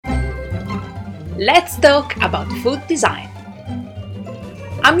Let's talk about food design.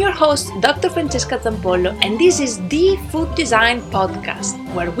 I'm your host, Dr. Francesca Zampollo, and this is the Food Design Podcast,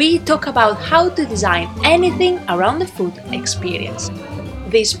 where we talk about how to design anything around the food experience.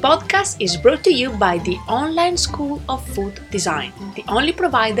 This podcast is brought to you by the Online School of Food Design, the only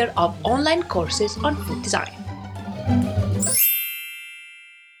provider of online courses on food design.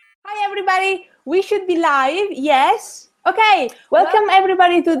 Hi everybody, we should be live, yes? Okay, welcome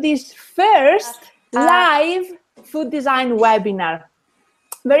everybody to this first live food design webinar.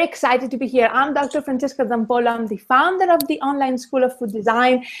 Very excited to be here. I'm Dr. Francesca Zampollo. I'm the founder of the Online School of Food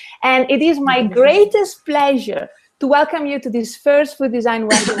Design, and it is my greatest pleasure to welcome you to this first food design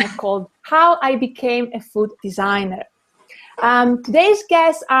webinar called How I Became a Food Designer. Today's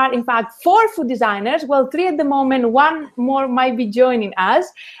guests are, in fact, 4 food designers. Well, 3 at the moment. 1 more might be joining us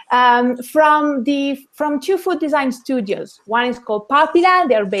from 2 food design studios. One is called Papila.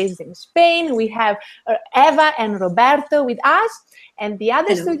 They're based in Spain. We have Eva and Roberto with us. And the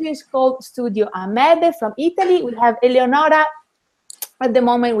other studio is called Studio Amebe from Italy. We have Eleonora at the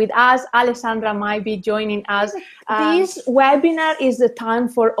moment with us. Alessandra might be joining us. This webinar is the time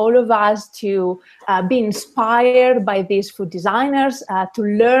for all of us to be inspired by these food designers, to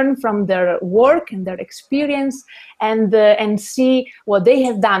learn from their work and their experience, and see what they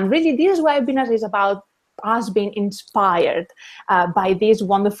have done. Really, this webinar is about us being inspired by these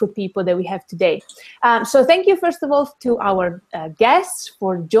wonderful people that we have today. So thank you, first of all, to our guests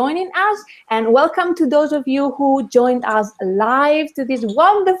for joining us, and welcome to those of you who joined us live to this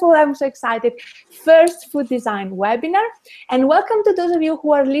wonderful, I'm so excited, first food design webinar. And welcome to those of you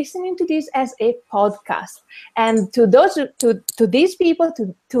who are listening to this as a podcast. And to those, to these people,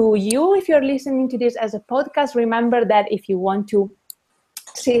 to you, if you're listening to this as a podcast, remember that if you want to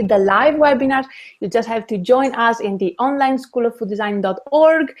see the live webinars, you just have to join us in the online school of food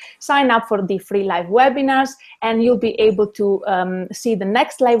design.org, sign up for the free live webinars, and you'll be able to see the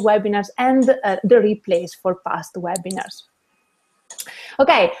next live webinars and the replays for past webinars.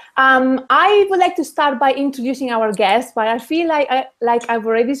 Okay, I would like to start by introducing our guests, but I feel like I've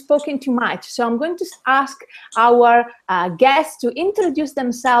already spoken too much. So I'm going to ask our guests to introduce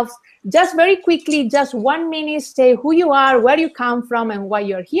themselves just very quickly, just 1 minute, say who you are, where you come from, and why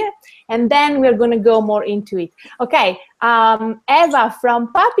you're here. And then we're going to go more into it. Okay, Eva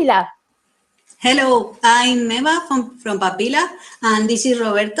from Papila. Hello, I'm Eva from Papila, and this is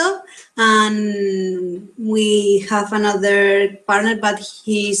Roberto. And we have another partner, but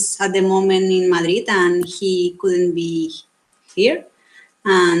he's at the moment in Madrid and he couldn't be here.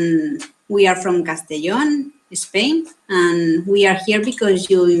 And we are from Castellón, Spain, and we are here because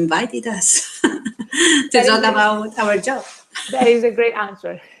you invited us to talk about our job. That is a great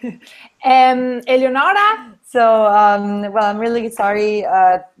answer. Eleonora? So, well, I'm really sorry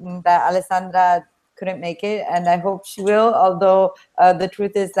that Alessandra couldn't make it, and I hope she will, although the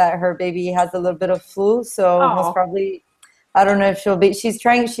truth is that her baby has a little bit of flu, so most probably, I don't know if she'll be, she's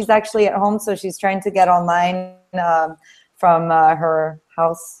actually at home, so she's trying to get online from her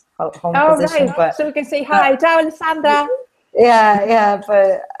home position. Right. But, so we can say hi. Ciao, Alessandra. Yeah,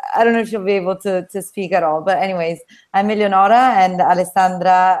 but I don't know if she'll be able to speak at all. But anyways, I'm Eleonora, and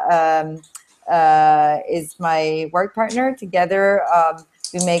Alessandra is my work partner. Together,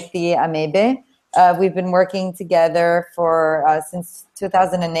 we make the Amebe. We've been working together for since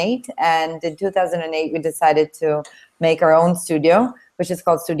 2008, and in 2008 we decided to make our own studio, which is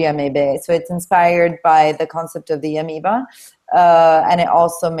called Studio Amebe. So it's inspired by the concept of the amoeba, and it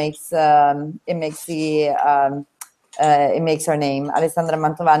also makes it makes our name, Alessandra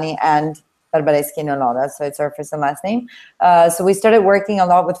Mantovani and Barbareschi Eleonora, so it's our first and last name. So we started working a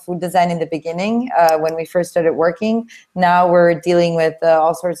lot with food design in the beginning when we first started working. Now we're dealing with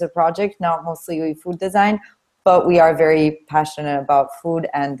all sorts of projects, not mostly food design, but we are very passionate about food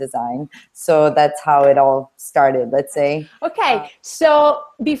and design. So that's how it all started, let's say. Okay, so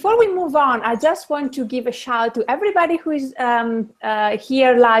before we move on, I just want to give a shout to everybody who is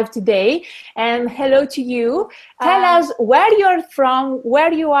here live today, and hello to you. Tell us where you're from,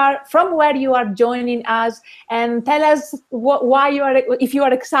 where you are joining us, and tell us why you are, if you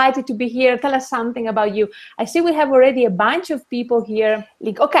are excited to be here. Tell us something about you. I see we have already a bunch of people here.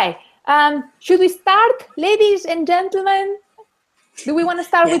 Okay. Should we start, ladies and gentlemen? Do we want to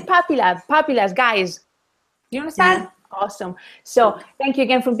start with Papila? Papilas, guys. Do you want to start? Yeah. Awesome. So thank you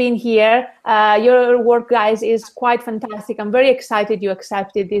again for being here. Your work, guys, is quite fantastic. I'm very excited you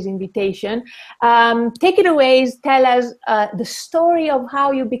accepted this invitation. Take it away. Tell us the story of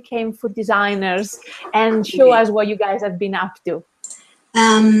how you became food designers and show us what you guys have been up to.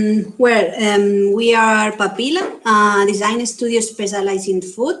 We are Papila, a design studio specialized in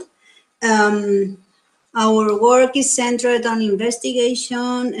food. our work is centered on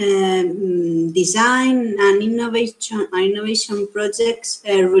investigation, design, and innovation projects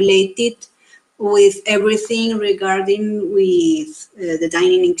related with everything regarding with the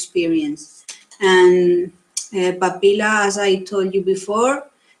dining experience. And Papila, as I told you before,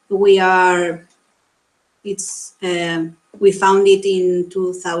 we found it in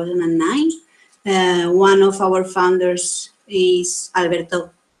 2009. One of our founders is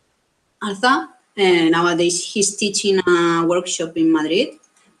Alberto Arza. Nowadays he's teaching a workshop in Madrid.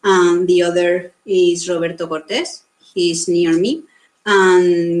 And the other is Roberto Cortés. He's near me.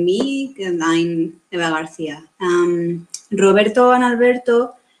 And me, and I'm Eva Garcia. Roberto and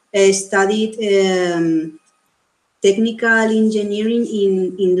Alberto studied technical engineering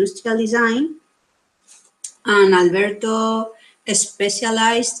in industrial design. And Alberto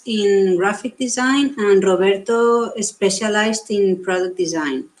specialized in graphic design, and Roberto specialized in product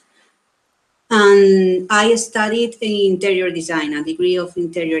design. And I studied interior design, a degree of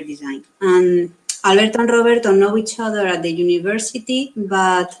interior design. And Alberto and Roberto know each other at the university,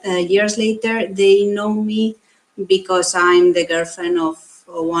 but years later they know me because I'm the girlfriend of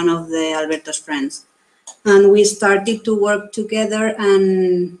one of the Alberto's friends. And we started to work together,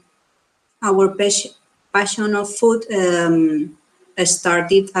 and our passion of food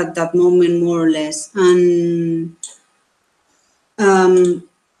started at that moment, more or less. And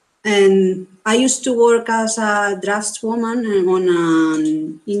I used to work as a draftswoman on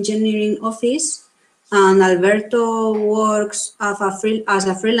an engineering office, and Alberto works as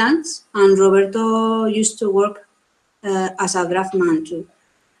a freelance, and Roberto used to work as a draftman too.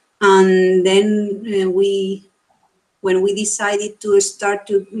 And then when we decided to start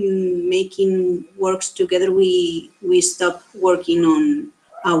to making works together, we stopped working on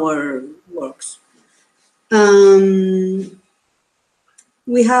our works.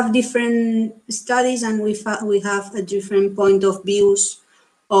 We have different studies, and we have a different point of views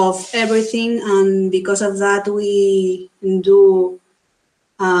of everything, and because of that we do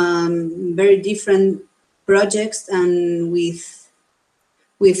very different projects, and with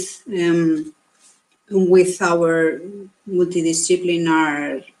our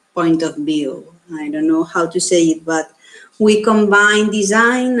multidisciplinary point of view. I don't know how to say it, but we combine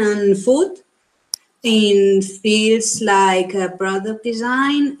design and food in fields like product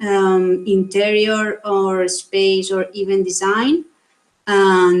design, interior or space or even design,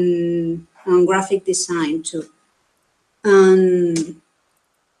 and graphic design too. And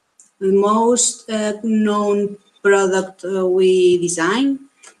the most known product we design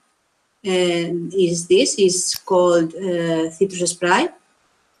is called Citrus Sprite,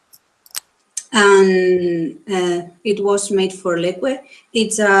 and it was made for Leque.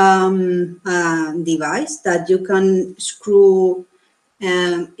 It's a device that you can screw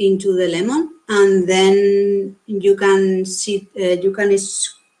into the lemon, and then you can spray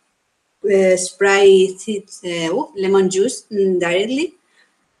lemon juice directly.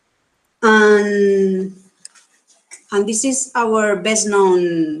 And this is our best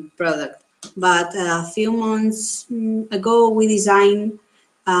known product. But a few months ago, we designed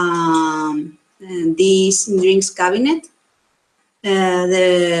this drinks cabinet.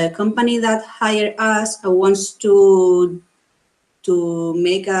 The company that hired us wants to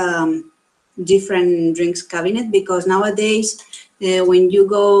make a different drinks cabinet, because nowadays when you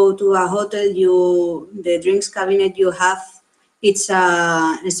go to a hotel, the drinks cabinet you have, it's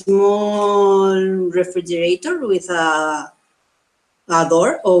a small refrigerator with a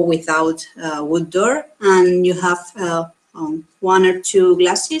door or without a wood door, and you have one or two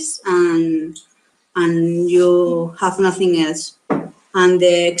glasses, and you have nothing else. And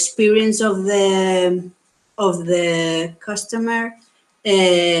the experience of the customer,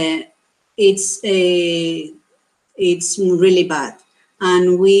 it's really bad.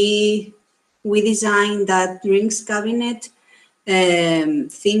 And we designed that drinks cabinet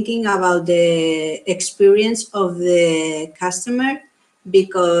thinking about the experience of the customer,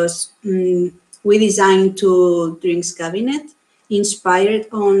 because we designed two drinks cabinet inspired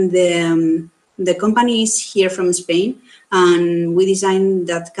on the company is here from Spain, and we designed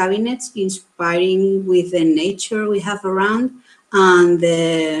that cabinet inspiring with the nature we have around and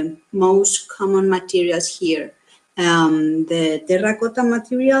the most common materials here, the terracotta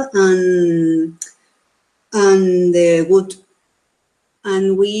material and the wood.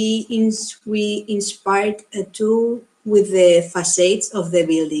 And we inspired too with the facades of the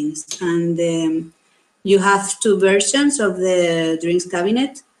buildings. And you have two versions of the drinks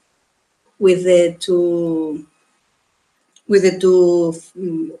cabinet with the two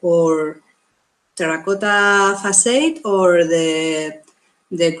or terracotta facade or the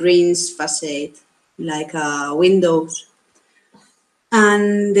the greens facade, like windows.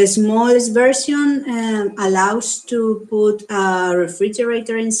 And the smallest version allows to put a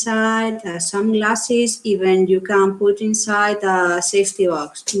refrigerator inside, some glasses, even you can put inside a safety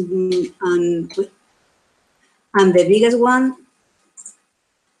box. And the biggest one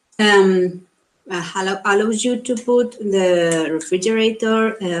allows you to put the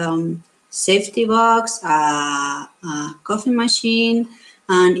refrigerator, safety box, a coffee machine,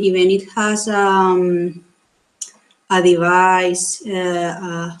 and even it has a device,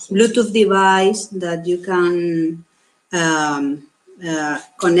 a Bluetooth device that you can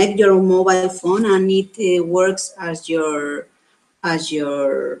connect your mobile phone, and it works as your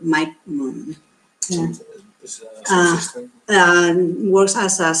mic. Works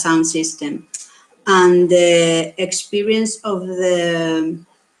as a sound system, and the experience of the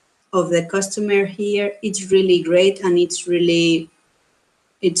customer here, it's really great, and it's really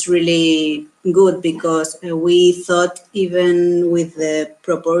good, because we thought, even with the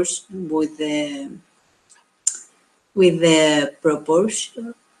proportion,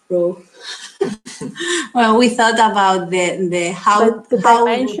 well, we thought about the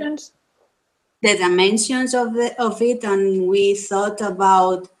dimensions. The dimensions of it, and we thought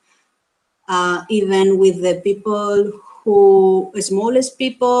about even with the people who, smallest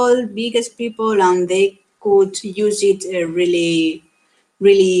people, biggest people, and they could use it really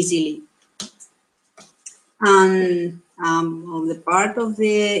easily. And on the part of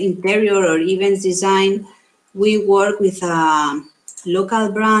the interior or events design, we work with a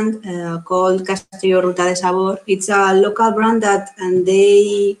local brand called Castillo Ruta de Sabor. It's a local brand that, and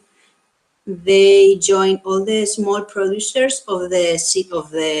they join all the small producers of the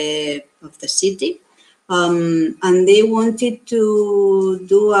city, and they wanted to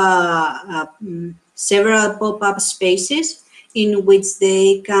do several pop-up spaces in which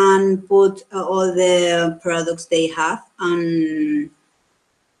they can put all the products they have, and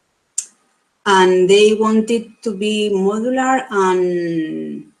they wanted to be modular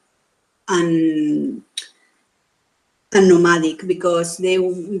and nomadic, because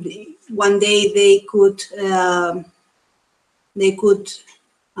one day they could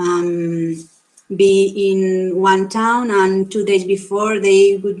be in one town, and 2 days before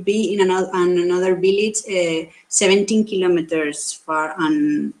they would be in another village 17 kilometers far,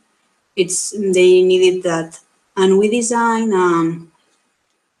 and they needed that. And we designed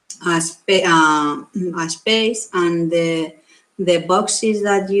a space, and the boxes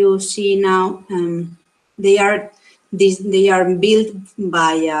that you see now, they are built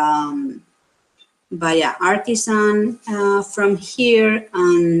by an artisan from here,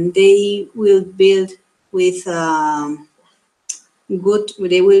 and they will build with wood.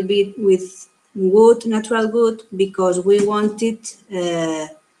 They will be with wood, natural wood, because we wanted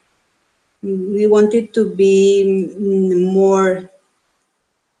to be more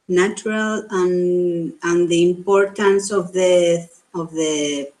natural, and the importance of the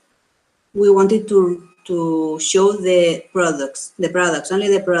we wanted to show the products, only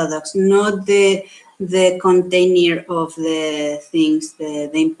the products, not the container of the things. The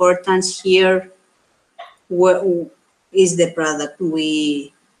importance here is the product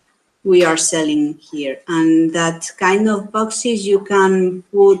we are selling here, and that kind of boxes you can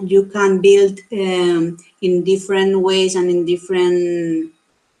build in different ways and in different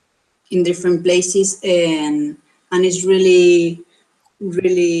places, and it's really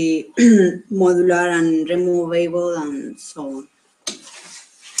modular and removable, and so on.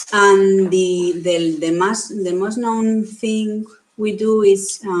 And the most known thing we do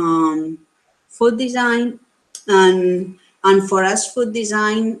is food design, and for us, food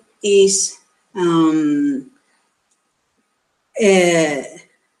design is the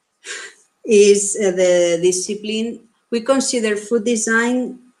discipline. We consider food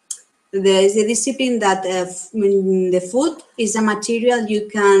design is a discipline that the food is a material you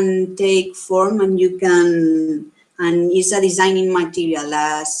can take form, and it's a designing material,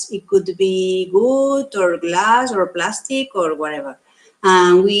 as it could be wood or glass or plastic or whatever.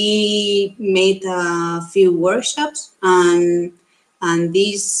 And we made a few workshops, and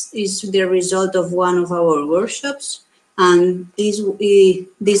this is the result of one of our workshops. And this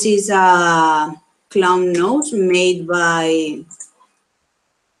is a clown nose made by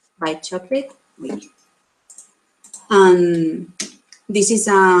chocolate. And this is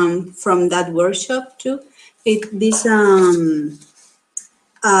from that workshop too. This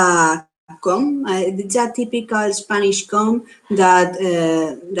comb. It's a typical Spanish comb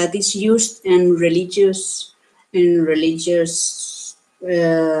that is used in religious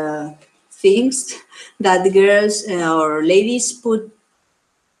things, that girls or ladies put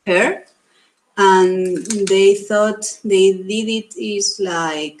hair, and they thought they did it is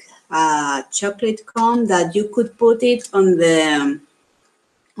like a chocolate cone that you could put it on the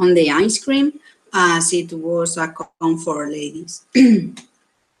ice cream, as it was a cone for ladies. And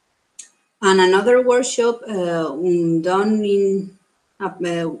another workshop done in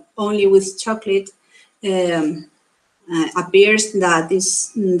only with chocolate appears that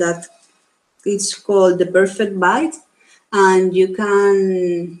it's called the perfect bite, and you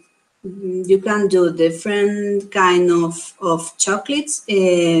can do different kind of chocolates.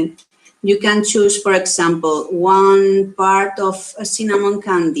 You can choose, for example, one part of a cinnamon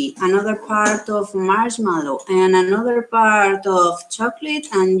candy, another part of marshmallow, and another part of chocolate,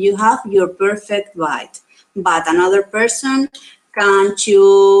 and you have your perfect bite. But another person can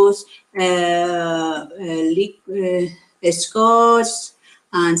choose scotch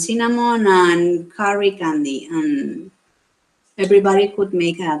and cinnamon and curry candy, and everybody could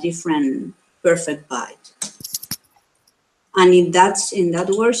make a different perfect bite. And in that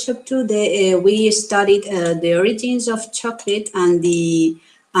workshop too, we studied the origins of chocolate and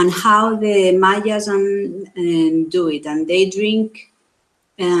how the Mayas do it, and they drink,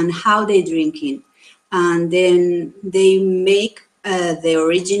 and how they drink it, and then they make the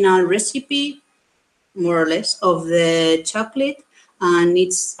original recipe, more or less, of the chocolate, and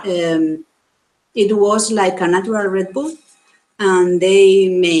it was like a natural Red Bull, and we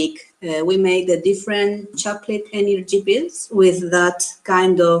make the different chocolate energy pills with that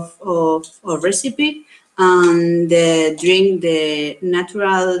kind of recipe, and drink the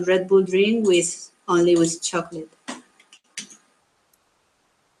natural Red Bull drink only with chocolate.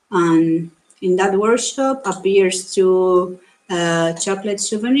 And in that workshop appears two chocolate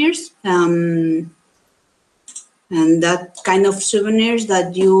souvenirs, and that kind of souvenirs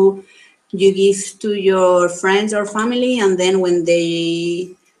that you give to your friends or family, and then when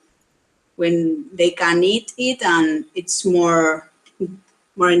they can eat it, and it's more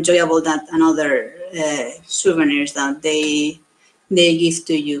enjoyable than another souvenirs that they give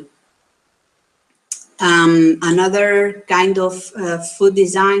to you. Another kind of food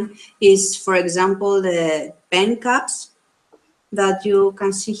design is, for example, the pen caps that you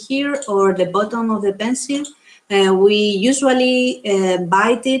can see here, or the bottom of the pencil. We usually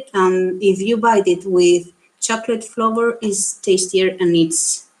bite it, and if you bite it with chocolate flavor, it's tastier and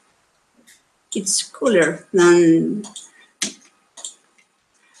it's cooler than.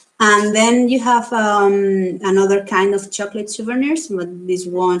 And then you have another kind of chocolate souvenirs, but these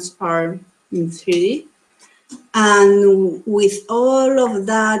ones are in 3D. And with all of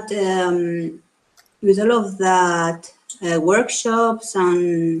that, workshops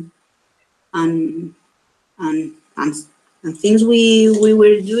and things we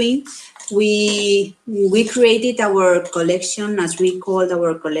were doing, we created our collection, as we called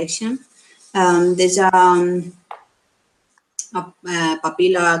our collection. There's a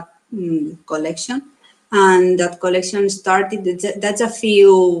Papila collection, and that collection started. That's a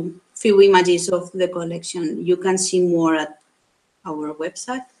few images of the collection. You can see more at our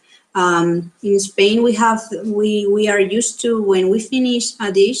website. In Spain, we are used to, when we finish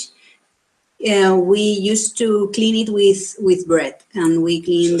a dish, we used to clean it with bread, and we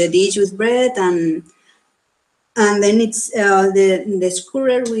clean the dish with bread, and then it's the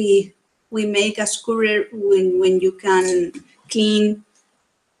scourer. We make a scourer when you can clean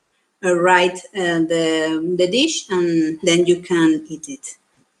the dish, and then you can eat it.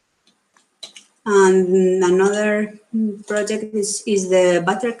 And another project is the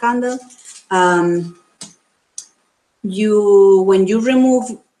butter candle.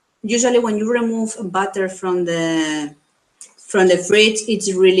 Usually when you remove butter from the fridge,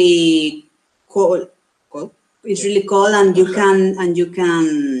 it's really cold. It's really cold, and you can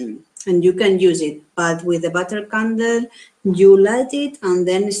use it. But with the butter candle, you light it and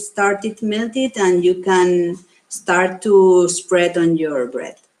then start it melted, and you can start to spread on your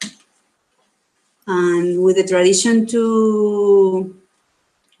bread. And with the tradition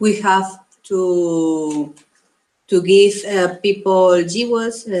we have to give people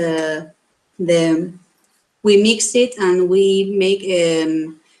jewels. We mix it and we make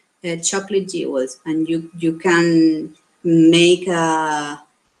chocolate jewels, and you can make a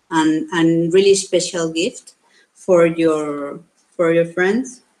really special gift for your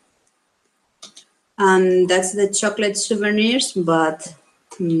friends. And that's the chocolate souvenirs, but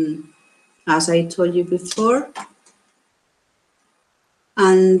as I told you before.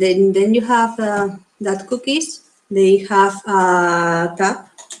 And then you have that cookies. They have a tap,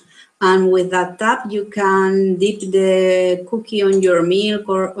 and with that tap you can dip the cookie on your milk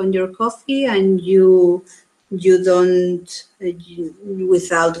or on your coffee, and you you don't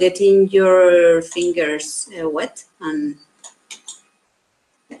without getting your fingers wet. And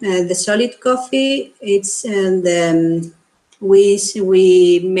the solid coffee, it's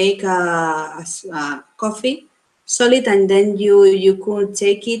we make a coffee solid, and then you could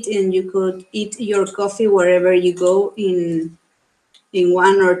take it and you could eat your coffee wherever you go in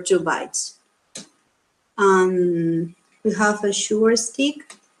 1 or 2 bites. We have a sugar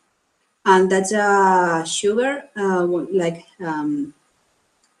stick, and that's a sugar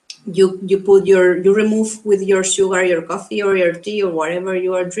you remove with your sugar your coffee or your tea or whatever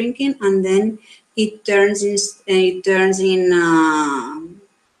you are drinking, and then it turns in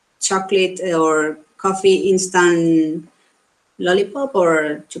chocolate or coffee instant lollipop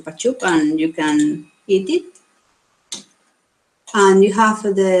or chupa chup, and you can eat it. And you have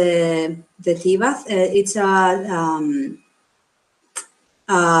the tea bath. It's the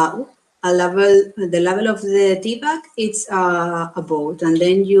level of the tea bag. It's a boat, and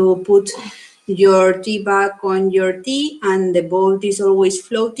then you put your tea bag on your tea, and the boat is always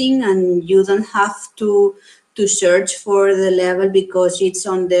floating, and you don't have to search for the level because it's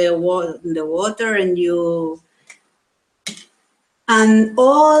on the water, and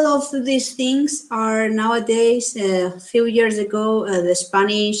all of these things are nowadays. A few years ago, the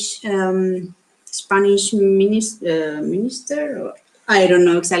Spanish minister, I don't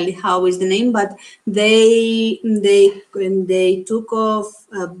know exactly how is the name, but they took off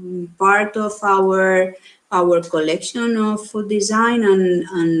part of our collection of food design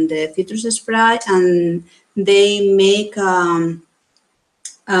and the Future Sprite, and they make an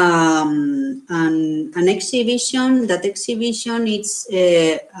exhibition. That exhibition is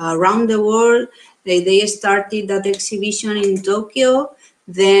around the world. They started that exhibition in Tokyo.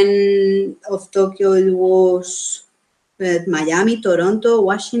 Then of Tokyo it was Miami, Toronto,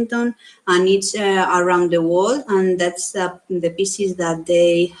 Washington, and it's around the world. And that's the pieces that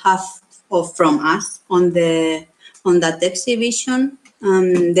they have from us on that exhibition.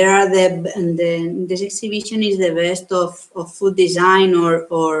 There are this exhibition is the best of food design or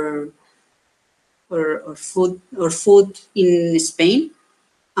food in Spain,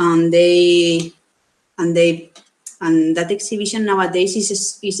 and that exhibition nowadays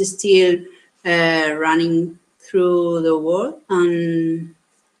is still running through the world. And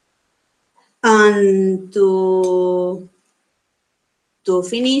to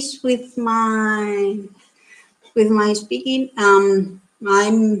finish with my speaking,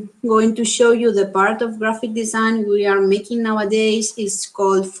 I'm going to show you the part of graphic design we are making nowadays. It's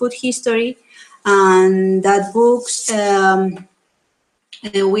called Food History, and that books.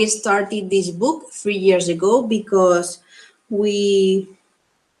 We started this book 3 years ago because we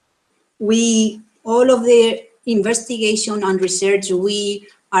all of the investigation and research we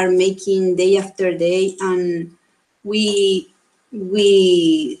are making day after day, and we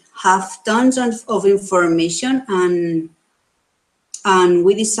have tons of information, and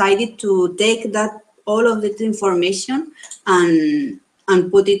we decided to take all of that information and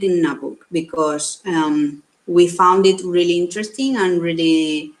put it in a book because we found it really interesting and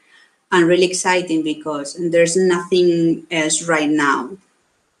really exciting, because there's nothing else right now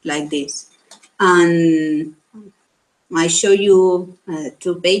like this. And I show you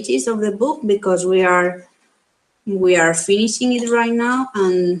 2 pages of the book because we are finishing it right now,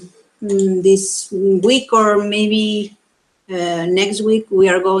 and this week or maybe next week we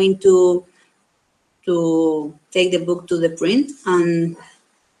are going to take the book to the print, and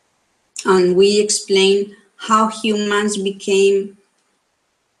we explain how humans became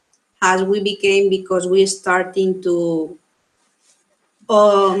as we became because we're starting to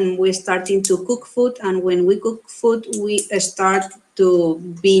cook food, and when we cook food we start to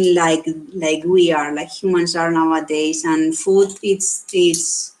being like we are, like humans are nowadays. And food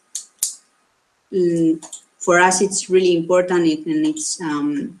for us it's really important, and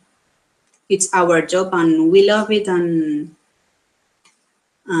it's our job, and we love it, and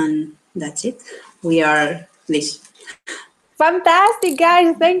that's it. We are this. Fantastic,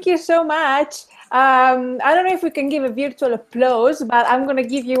 guys. Thank you so much. I don't know if we can give a virtual applause, but I'm going to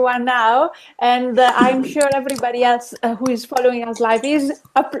give you one now. And I'm sure everybody else who is following us live is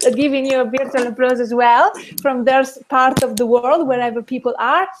giving you a virtual applause as well from their part of the world, wherever people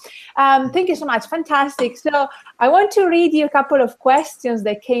are. Thank you so much. Fantastic. So I want to read you a couple of questions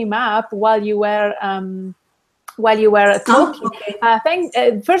that came up while you were while you were talking.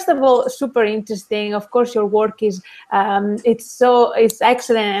 Okay. First of all, super interesting. Of course, your work is it's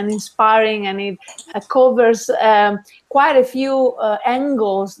excellent and inspiring, and it covers quite a few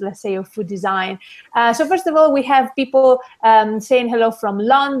angles, let's say, of food design. So first of all, we have people saying hello from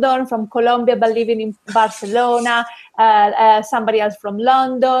London, from Colombia, but living in Barcelona. Somebody else from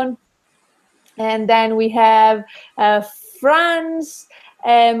London, and then we have France.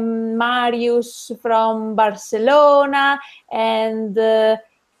 Marius from Barcelona, and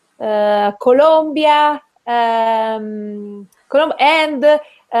Colombia, and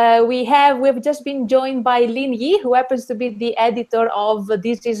we've just been joined by Lin Yi, who happens to be the editor of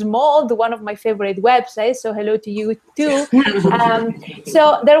This Is Mold, one of my favorite websites. So hello to you too.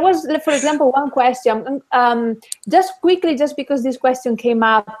 So there was, for example, one question, just quickly, just because this question came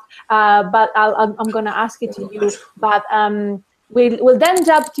up, but I'm going to ask it to you. But we'll then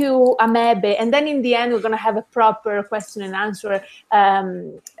jump to Amebe, and then in the end, we're going to have a proper question and answer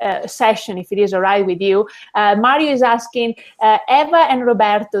session, if it is all right with you. Mario is asking, Eva and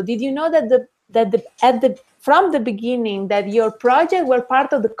Roberto, did you know that from the beginning that your project were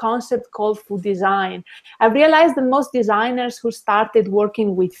part of the concept called food design? I realized that most designers who started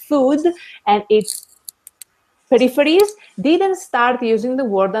working with food and its peripheries didn't start using the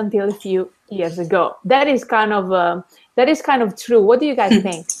word until a few years ago. That is kind of true. What do you guys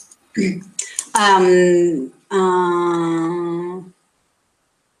think?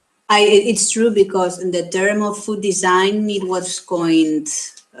 It's true, because in the term of food design, it was coined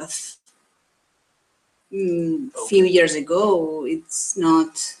a few years ago. It's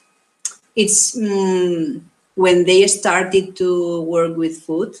not. It's when they started to work with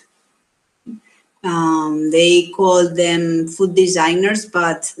food. They call them food designers,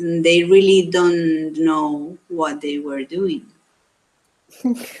 but they really don't know what they were doing.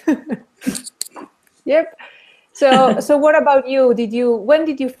 Yep. So what about you? When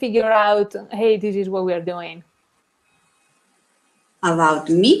did you figure out, hey, this is what we are doing? About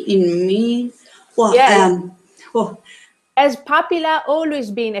me? Well, yeah. Has Papila always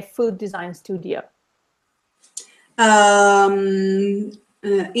been a food design studio?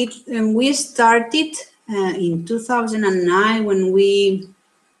 We started in 2009 when we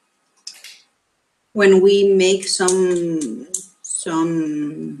make some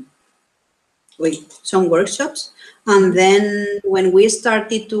workshops, and then when we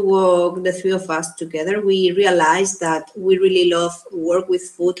started to work, the three of us together, we realized that we really love work with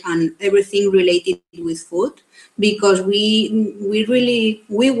food and everything related with food, because we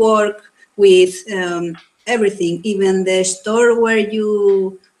work with everything, even the store where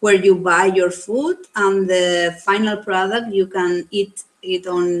you buy your food, and the final product you can eat it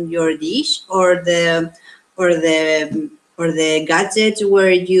on your dish, or the gadgets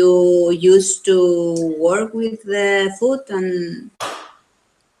where you used to work with the food,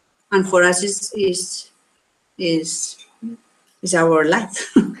 and for us is our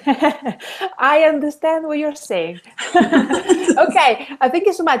life. I understand what you're saying. Okay, thank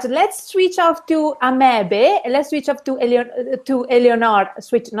you so much. Let's switch off to Amebe. Let's switch off to Eleonora.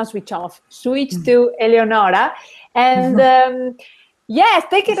 Switch to Eleonora. And yes,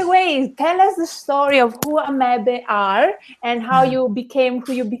 take it away. Tell us the story of who Amebe are, and how you became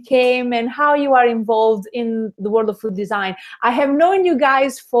who you became, and how you are involved in the world of food design. I have known you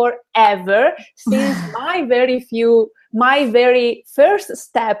guys forever, since my very first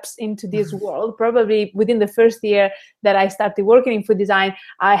steps into this world. Probably within the first year that I started working in food design,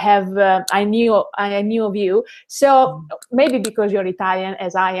 I knew of you. So maybe because you're Italian,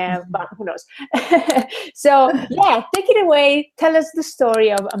 as I am, but who knows? So yeah, take it away. Tell us the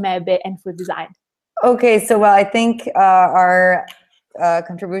story of Amebe and food design. Okay, so well, I think our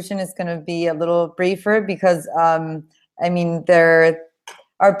contribution is going to be a little briefer, because I mean,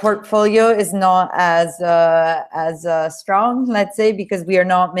 our portfolio is not as strong, let's say, because we are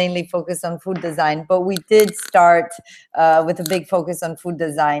not mainly focused on food design, but we did start with a big focus on food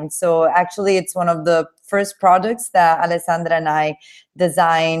design. So actually, it's one of the first products that Alessandra and I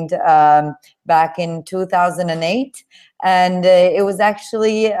designed back in 2008, and it was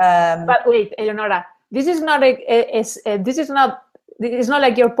actually. But wait, Eleonora, this is not it's not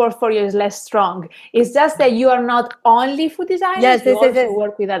like your portfolio is less strong. It's just that you are not only food designers. Yes, you also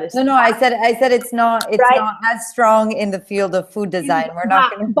work with others. No, I said it's not as strong in the field of food design. We're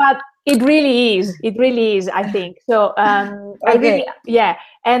not going to. But it really is. It really is, I think. So okay.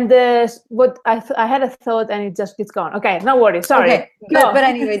 And what I had a thought, and it's gone. Okay, no worries. Sorry. Okay. But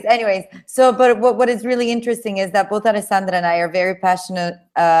anyways. So, but what is really interesting is that both Alessandra and I are very passionate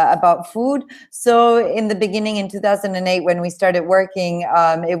about food. So in the beginning, in 2008, when we started working,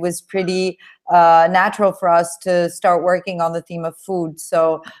 it was pretty natural for us to start working on the theme of food.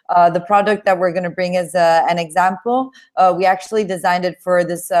 So the product that we're going to bring as an example, we actually designed it for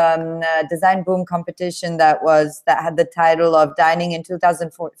this design boom competition that had the title of Dining in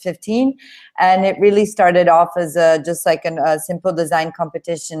 2015, and it really started off as just like a simple design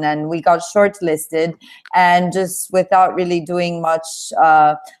competition, and we got shortlisted, and just without really doing much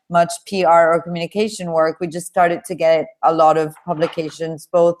PR or communication work, we just started to get a lot of publications,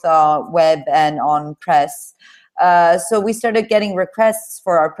 both web and on press. So we started getting requests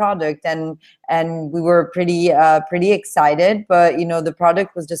for our product, and we were pretty excited. But the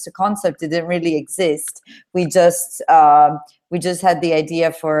product was just a concept; it didn't really exist. We just had the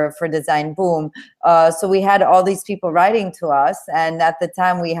idea for Design Boom. So we had all these people writing to us, and at the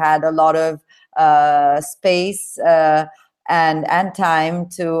time we had a lot of space and time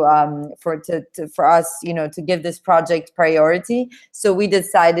for us, to give this project priority. So we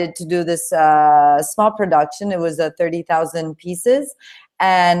decided to do this small production. It was 30,000 pieces,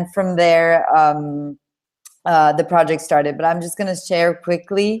 and from there the project started. But I'm just going to share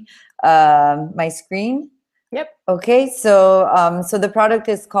quickly my screen. Yep. Okay. So the product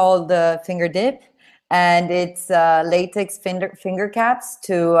is called the Finger Dip, and it's latex finger caps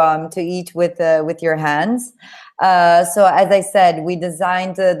to eat with your hands. So as I said, we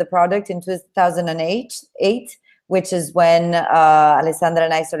designed the product in 2008, which is when Alessandra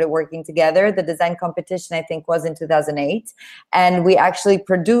and I started working together. The design competition, I think, was in 2008. And we actually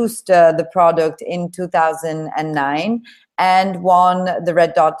produced the product in 2009 and won the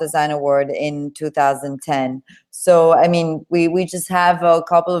Red Dot Design Award in 2010. So, I mean, we just have a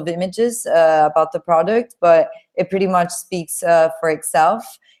couple of images about the product, but it pretty much speaks for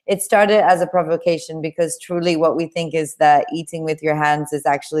itself. It started as a provocation because truly what we think is that eating with your hands is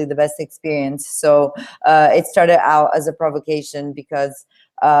actually the best experience. So it started out as a provocation because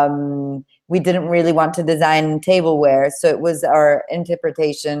we didn't really want to design tableware. So it was our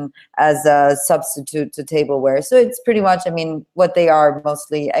interpretation as a substitute to tableware. So it's pretty much, I mean, what they are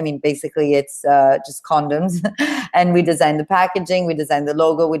mostly, I mean, basically it's just condoms. And we designed the packaging, we designed the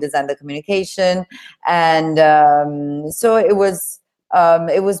logo, we designed the communication. And so it was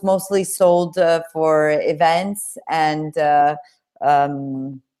mostly sold for events, and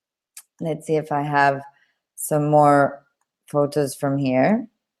let's see if I have some more photos from here.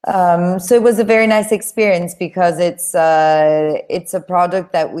 So it was a very nice experience because it's a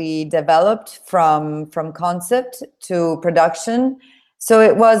product that we developed from concept to production. So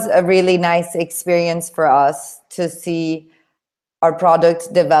it was a really nice experience for us to see our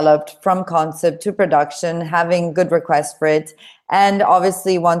product developed from concept to production, having good requests for it. And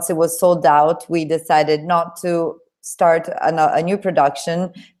obviously, once it was sold out, we decided not to start a new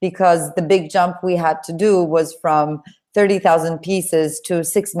production because the big jump we had to do was from 30,000 pieces to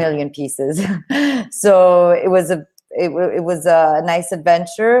 6 million pieces. So it was a nice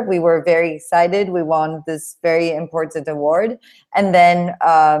adventure. We were very excited. We won this very important award. And then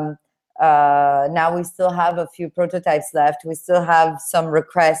now we still have a few prototypes left. We still have some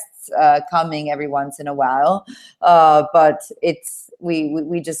requests coming every once in a while, but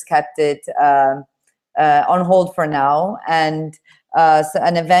we just kept it on hold for now. And so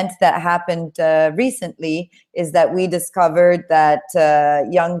an event that happened recently is that we discovered that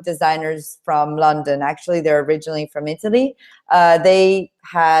young designers from London, actually they're originally from Italy, they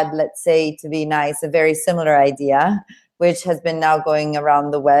had, let's say, to be nice, a very similar idea, which has been now going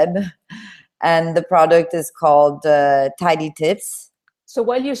around the web. And the product is called Tidy Tips. So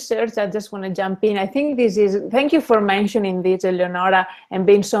while you search, I just want to jump in. I think thank you for mentioning this, Eleonora, and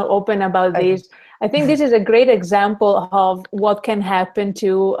being so open about this. I think this is a great example of what can happen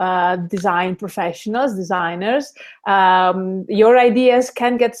to design professionals, designers. Your ideas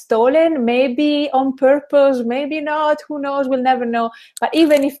can get stolen, maybe on purpose, maybe not, who knows, we'll never know. But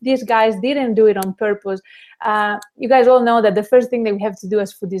even if these guys didn't do it on purpose, you guys all know that the first thing that we have to do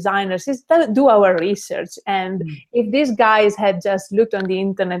as food designers is do our research. And if these guys had just looked on the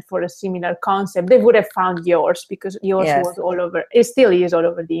internet for a similar concept, they would have found yours, because yours was all over, it still is all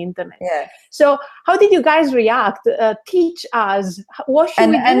over the internet. Yeah. So how did you guys react? Teach us, what should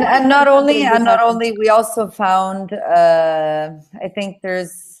we do? And not only, we also found, I think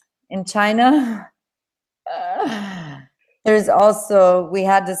there's, in China, there's also, we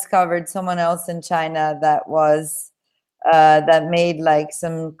had discovered someone else in China that was, that made like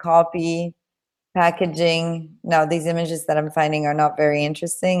some copy packaging. Now, these images that I'm finding are not very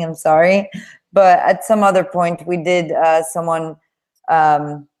interesting, I'm sorry. But at some other point we did, someone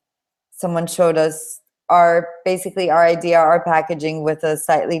showed us basically our idea, our packaging with a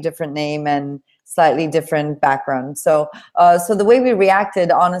slightly different name and slightly different background. So so the way we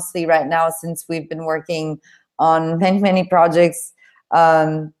reacted, honestly, right now, since we've been working on many projects,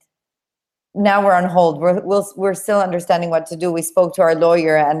 now we're on hold. We're still understanding what to do. We spoke to our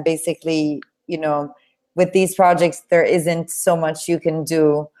lawyer, and basically, you know, with these projects, there isn't so much you can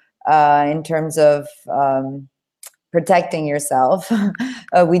do in terms of protecting yourself.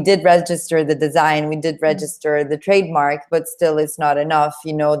 We did register the design, we did register the trademark, but still it's not enough.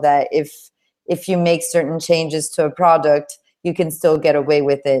 You know that if you make certain changes to a product, you can still get away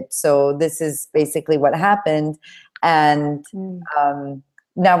with it. So this is basically what happened. And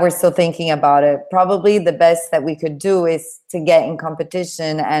now we're still thinking about it. Probably the best that we could do is to get in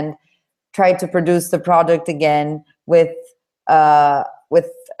competition and try to produce the product again with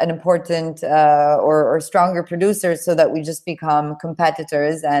an important or stronger producer, so that we just become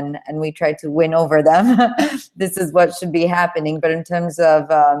competitors and we try to win over them. This is what should be happening. But in terms of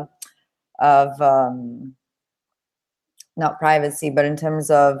not privacy, but in terms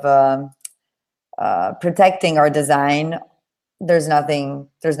of protecting our design, there's nothing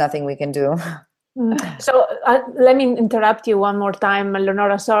we can do. So let me interrupt you one more time,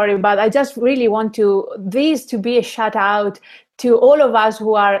 Leonora, sorry, but I just really want this to be a shout out to all of us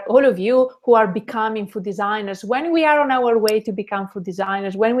all of you who are becoming food designers. When we are on our way to become food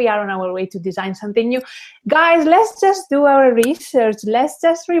designers, when we are on our way to design something new, guys, let's just do our research. Let's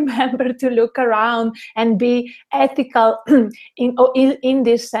just remember to look around and be ethical in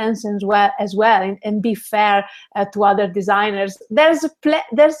this sense as well, and be fair to other designers. There's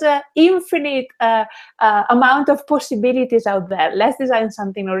an infinite amount of possibilities out there. Let's design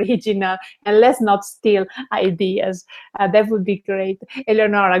something original and let's not steal ideas. That would be great.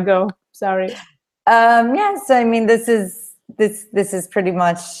 Eleonora, go. Sorry. Yes, I mean, this is pretty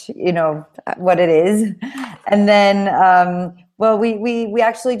much, you know, what it is. And then, well, we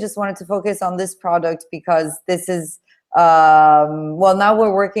actually just wanted to focus on this product because this is, well, now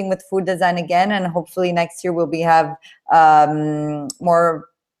we're working with food design again, and hopefully next year we'll have more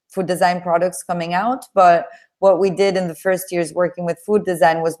food design products coming out. But what we did in the first years working with food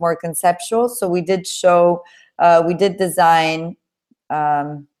design was more conceptual. So we did we did design,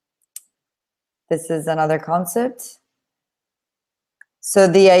 this is another concept. So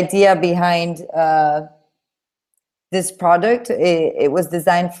the idea behind this product, it was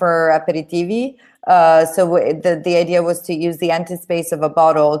designed for aperitivi. So the idea was to use the empty space of a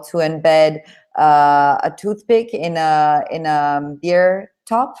bottle to embed a toothpick in a beer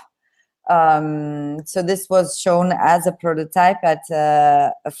top. So this was shown as a prototype at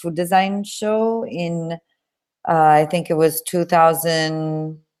a food design show in I think it was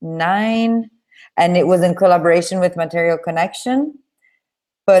 2009, and it was in collaboration with Material Connection.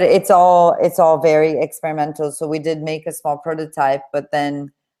 But it's all very experimental. So we did make a small prototype, but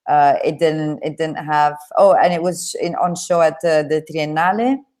then it didn't have. Oh, and it was on show at the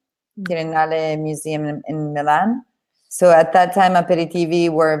Triennale Museum in Milan. So at that time,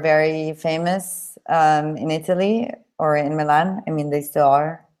 aperitivi were very famous in Italy or in Milan. I mean, they still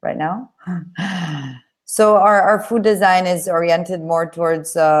are right now. So our food design is oriented more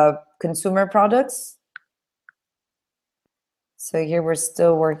towards consumer products. So here we're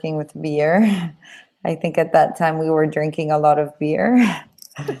still working with beer. I think at that time we were drinking a lot of beer.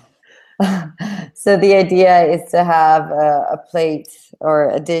 So the idea is to have a plate or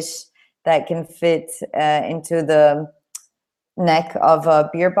a dish that can fit into the neck of a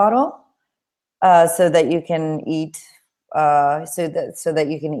beer bottle, so that you can eat, so that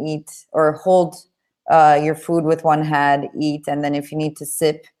you can eat or hold your food with one hand, eat, and then if you need to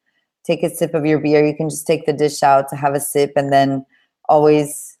take a sip of your beer, you can just take the dish out to have a sip, and then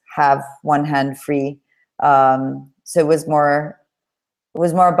always have one hand free. So it was more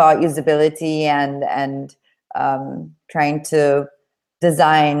about usability and trying to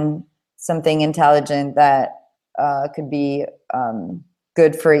design something intelligent that could be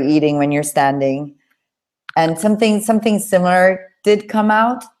good for eating when you're standing. And something similar did come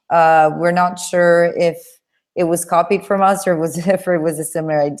out. We're not sure if it was copied from us or if it was a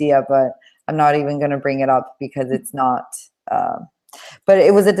similar idea, but I'm not even going to bring it up because it's not. But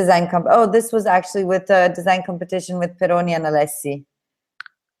it was a design this was actually with a design competition with Peroni and Alessi.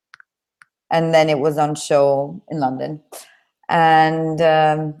 And then it was on show in London. And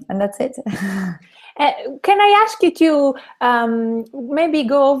that's it. Can I ask you to maybe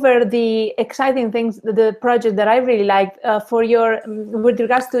go over the exciting things, the project that I really liked for your, with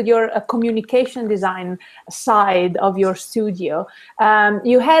regards to your communication design side of your studio.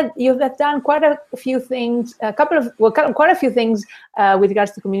 You have done quite a few things, quite a few things with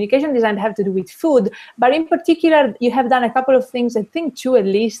regards to communication design that have to do with food, but in particular, you have done a couple of things, I think two at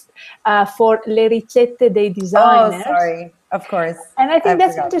least, for Le Ricette dei Designers. Oh, sorry. Of course. And I think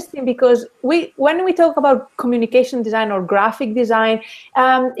that's interesting because when we talk about communication design or graphic design,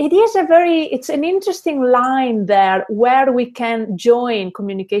 it's an interesting line there where we can join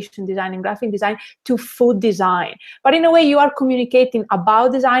communication design and graphic design to food design. But in a way, you are communicating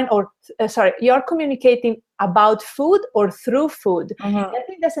about design, or you are communicating about food or through food. Mm-hmm. I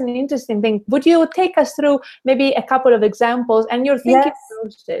think that's an interesting thing. Would you take us through maybe a couple of examples and your thinking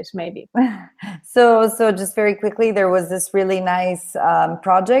process, maybe? So just very quickly, there was this really nice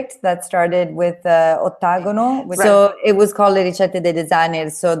project that started with Ottagono. Right. So it was called Le Ricette dei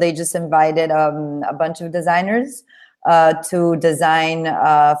Designers. So they just invited a bunch of designers to design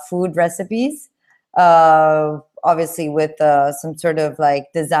food recipes, obviously with some sort of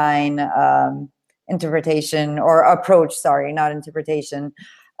like design interpretation or approach, not interpretation.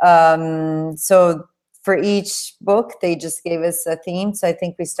 So for each book, they just gave us a theme. So I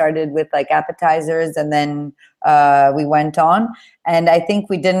think we started with like appetizers, and then we went on. And I think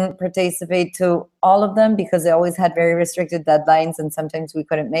we didn't participate to all of them because they always had very restricted deadlines, and sometimes we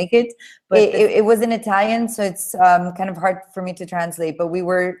couldn't make it. But it was in Italian, so it's kind of hard for me to translate. But we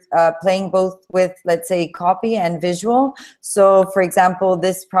were playing both with, let's say, copy and visual. So, for example,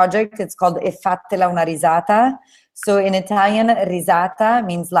 this project, it's called E fatela una risata. So in Italian, risata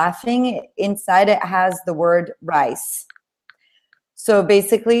means laughing. Inside it has the word rice. So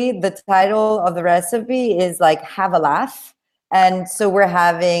basically, the title of the recipe is like have a laugh. And so we're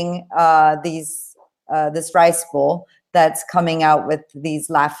having this rice bowl that's coming out with these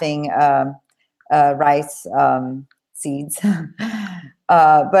laughing rice seeds.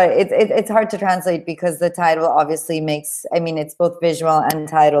 But it's hard to translate because the title obviously makes, I mean, it's both visual and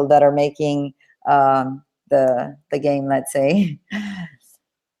title that are making the game, let's say.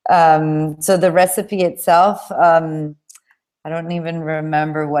 So the recipe itself, I don't even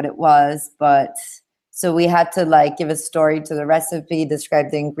remember what it was, but so we had to like give a story to the recipe, describe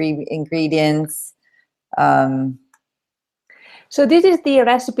the ingredients. So this is the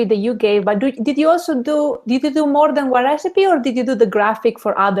recipe that you gave, but did you do more than one recipe, or did you do the graphic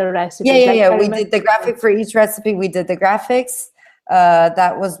for other recipes? Yeah. We did the graphic for each recipe. We did the graphics.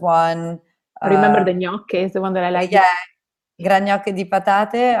 That was one. I remember the gnocchi is the one that I like. Yeah, gnocchi di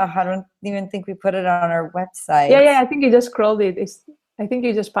patate. I don't even think we put it on our website. Yeah. I think you just scrolled it. I think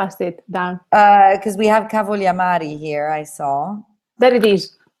you just passed it down. Because we have cavoli amari here. I saw. There it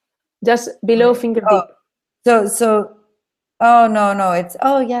is, just below finger deep. So. Oh no! It's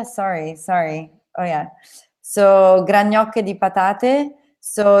sorry. Oh yeah. So gnocchi di patate.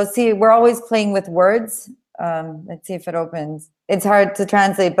 So see, we're always playing with words. Let's see if it opens. It's hard to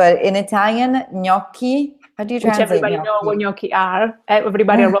translate, but in Italian, gnocchi. How do you translate? Which everybody knows what gnocchi are.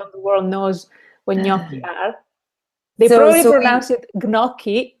 Everybody around the world knows what gnocchi are. They probably pronounce it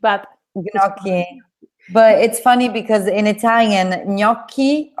gnocchi, but gnocchi. But it's funny because in Italian,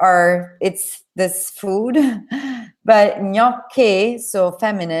 gnocchi it's this food, but gnocchi, so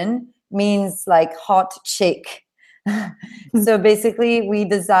feminine, means like hot chick. So basically we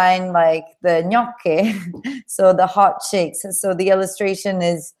design like the gnocchi, so the hot chicks. So the illustration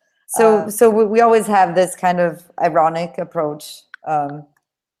is, so we always have this kind of ironic approach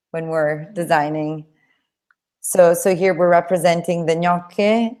when we're designing. So here we're representing the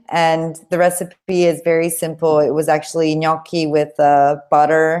gnocchi, and the recipe is very simple. It was actually gnocchi with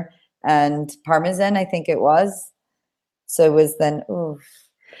butter and Parmesan, I think it was. So it was then, oof.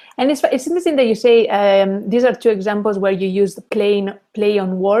 And it's interesting that you say these are two examples where you use the play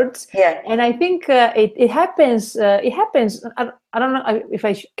on words. Yeah. And I think it happens. I don't know if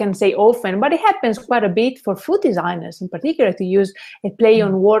I can say often, but it happens quite a bit for food designers in particular to use a play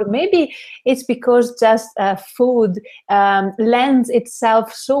on word. Maybe it's because just food lends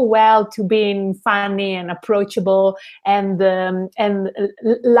itself so well to being funny and approachable and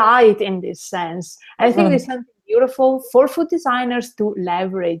light in this sense. And I think there's something beautiful for food designers to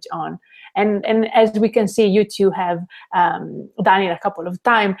leverage on, and as we can see, you two have done it a couple of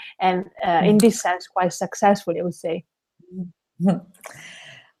times, and in this sense quite successfully, I would say.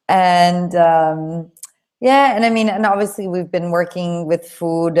 And and I mean, and obviously we've been working with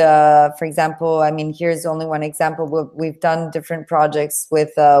food, for example, I mean, here's only one example. We've done different projects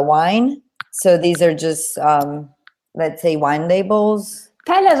with wine. So these are just let's say wine labels.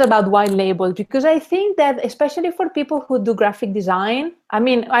 tell us about wine labels, because I think that especially for people who do graphic design, I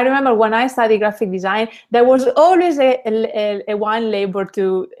mean, I remember when I studied graphic design, there was always a wine label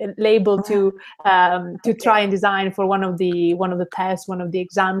to try and design for one of the tests, one of the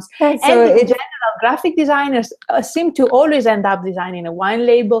exams. So and in general, graphic designers seem to always end up designing a wine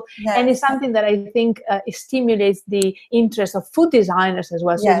label, and it's something that I think stimulates the interest of food designers as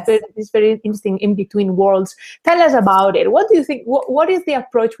well. So it's very interesting in between worlds. Tell us about it. What do you think? What is the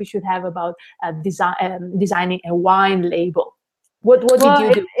approach we should have about designing a wine label? What did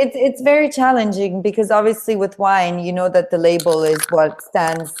you do? It's very challenging, because obviously with wine, you know that the label is what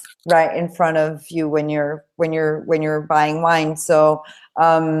stands right in front of you when you're buying wine. So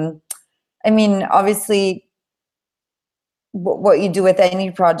I mean, obviously, what you do with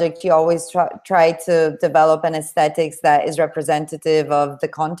any project, you always try to develop an aesthetics that is representative of the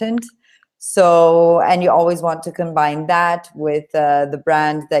content. So, and you always want to combine that with the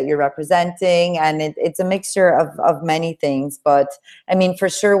brand that you're representing, and it's a mixture of many things. But I mean, for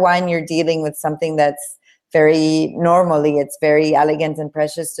sure, wine, you're dealing with something that's it's very elegant and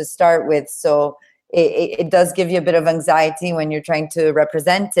precious to start with. So it does give you a bit of anxiety when you're trying to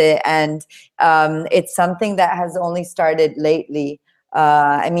represent it, and it's something that has only started lately.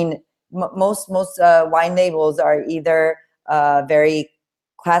 I mean, most wine labels are either very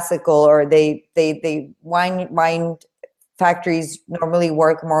classical, or wine factories normally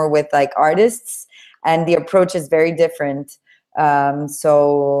work more with like artists, and the approach is very different.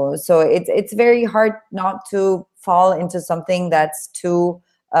 So it's very hard not to fall into something that's too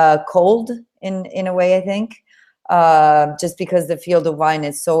cold in a way, I think, just because the field of wine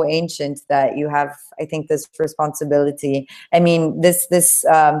is so ancient that you have, I think, this responsibility. I mean, this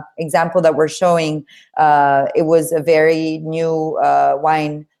example that we're showing, it was a very new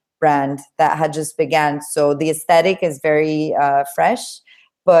wine brand that had just began. So the aesthetic is very fresh,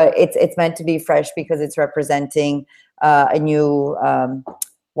 but it's meant to be fresh because it's representing a new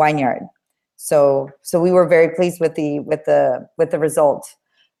vineyard. So we were very pleased with the result.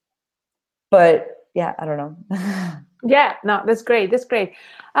 But yeah, I don't know. Yeah, no, that's great. That's great.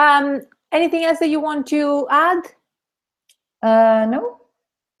 Anything else that you want to add? No.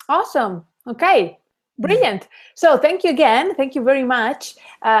 Awesome. Okay. Brilliant. So thank you again. Thank you very much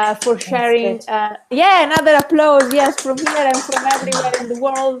for sharing. Another applause. Yes, from here and from everywhere in the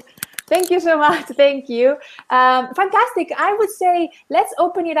world. Thank you so much. Thank you. Fantastic. I would say let's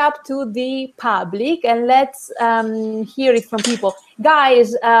open it up to the public and let's hear it from people.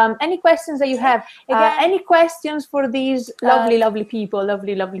 Guys, any questions that you have? Any questions for these lovely people,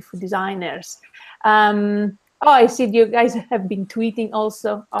 lovely food designers? I see you guys have been tweeting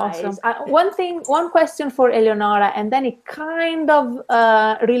also. Awesome. One question for Eleonora, and then it kind of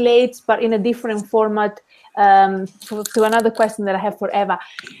relates, but in a different format, to another question that I have for Eva.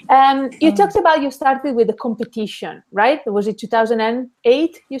 You talked about you started with the competition, right? Was it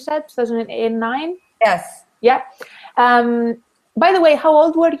 2008, you said? 2009? Yes. Yeah. By the way, how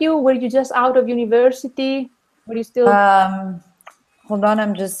old were you? Were you just out of university? Were you still... hold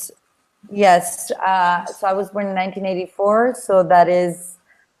on, yes. So I was born in 1984. So that is,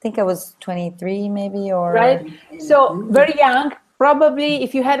 I think I was 23 maybe, or... Right. So very young. Probably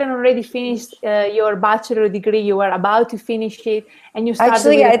if you hadn't already finished your bachelor degree, you were about to finish it, and you started...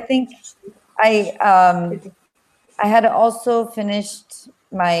 Actually, I think I had also finished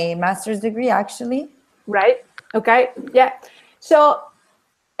my master's degree, actually. Right. Okay. Yeah. So...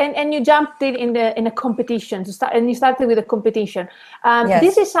 And you jumped in a competition to start, and you started with a competition. Yes.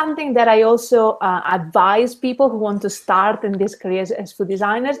 This is something that I also advise people who want to start in this career as food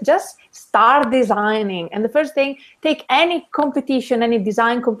designers. Just start designing, and the first thing, take any competition, any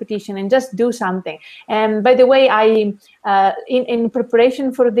design competition, and just do something. And by the way, I in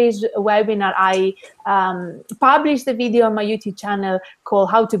preparation for this webinar, I published a video on my YouTube channel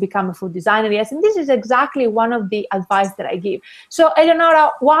called "How to Become a Food Designer." Yes, and this is exactly one of the advice that I give. So, Eleonora,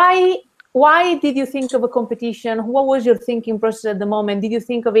 why did you think of a competition? What was your thinking process at the moment? Did you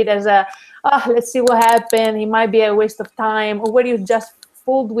think of it as let's see what happened, it might be a waste of time, or were you just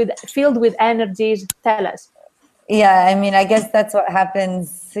filled with energies? Tell us. Yeah, I mean, I guess that's what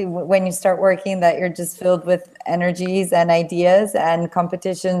happens when you start working, that you're just filled with energies and ideas, and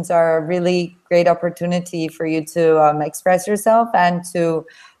competitions are a really great opportunity for you to express yourself and to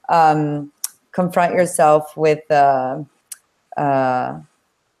confront yourself with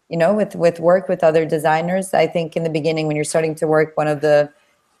with work with other designers. I think in the beginning, when you're starting to work, one of the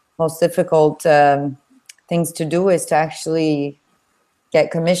most difficult things to do is to actually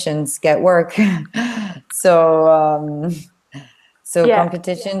get commissions, get work. So So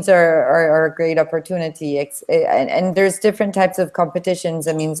competitions are a great opportunity, and there's different types of competitions.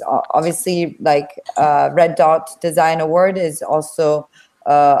 I mean, obviously, like Red Dot Design Award is also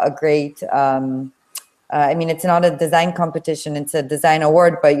a great. I mean, it's not a design competition; it's a design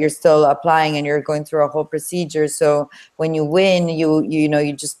award, but you're still applying and you're going through a whole procedure. So when you win,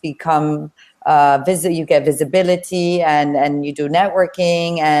 you just become you get visibility, and you do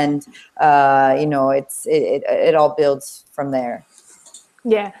networking, and it all builds from there.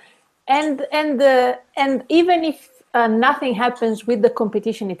 Yeah, and even if nothing happens with the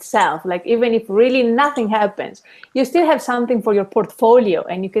competition itself, like even if really nothing happens, you still have something for your portfolio,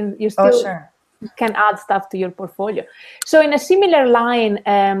 and you still can add stuff to your portfolio. So in a similar line,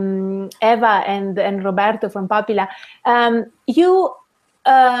 Eva and Roberto from Papila, you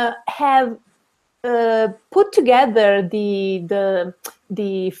have put together the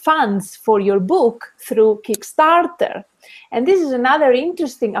funds for your book through Kickstarter. And this is another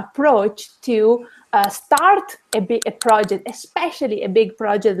interesting approach to start a project, especially a big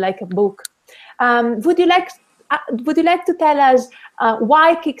project like a book. Would you like to tell us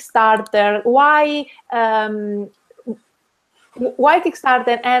why Kickstarter, why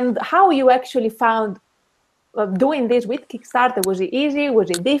Kickstarter, and how you actually found doing this with Kickstarter? Was it easy? Was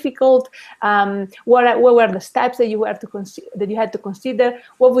it difficult? What were the steps that you had to consider?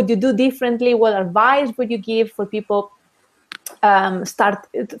 What would you do differently? What advice would you give for people start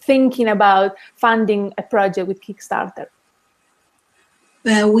thinking about funding a project with Kickstarter?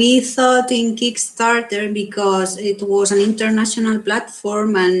 We thought in Kickstarter because it was an international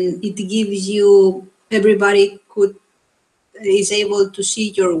platform and it gives you, everybody is able to see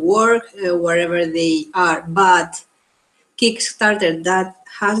your work wherever they are. But Kickstarter that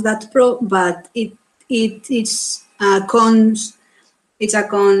has that pro, but it's a contra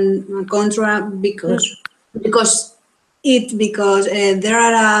because there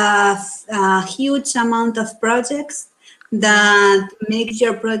are a huge amount of projects that makes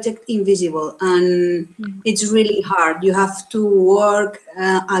your project invisible, and it's really hard. You have to work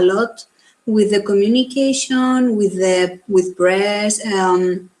a lot with the communication, with press,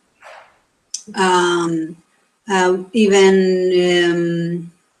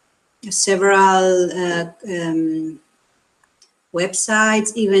 even several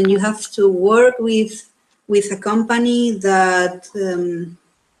websites. Even you have to work with a company that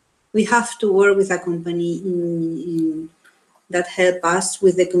we have to work with a company that help us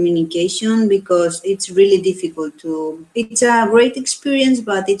with the communication, because it's really difficult it's a great experience,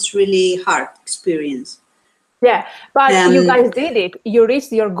 but it's really hard experience. Yeah, but you guys did it. You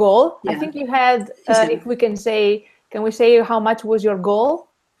reached your goal. Yeah. I think you had, if we can say how much was your goal?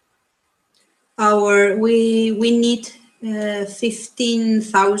 We need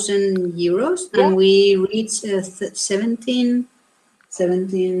 15,000 euros, yeah. And we reached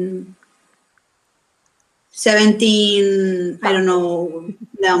 17, I don't know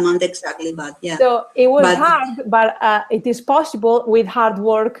the amount exactly, but yeah. So it was hard, but it is possible with hard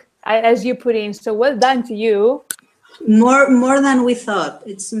work, as you put in. So well done to you. More than we thought.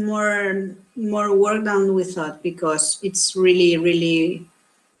 It's more work than we thought, because it's really, really,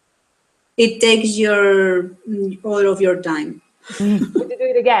 it takes all of your time. Would you do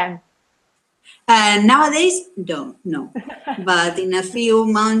it again? Nowadays, no. But in a few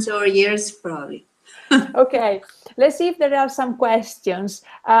months or years, probably. Okay, let's see if there are some questions.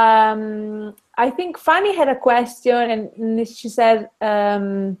 I think Fanny had a question, and she said,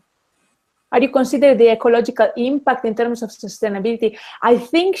 how do you consider the ecological impact in terms of sustainability? I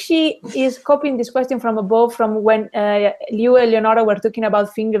think she is copying this question from above, from when you, Eleonora, were talking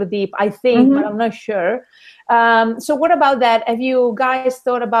about finger dip, I think, but I'm not sure. So what about that? Have you guys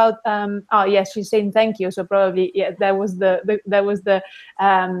thought about, oh yes, she's saying thank you. So probably, yeah,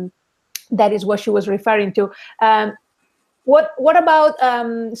 that is what she was referring to. What about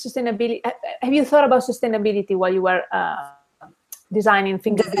sustainability? Have you thought about sustainability while you were designing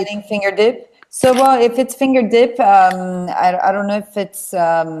finger dip? So, well, if it's finger dip, I don't know if it's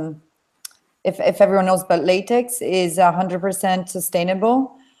if everyone knows, but latex is 100%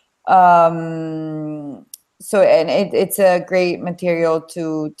 sustainable. So, and it's a great material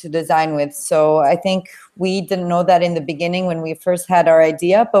to design with. So I think we didn't know that in the beginning when we first had our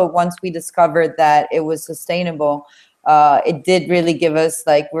idea, but once we discovered that it was sustainable, it did really give us,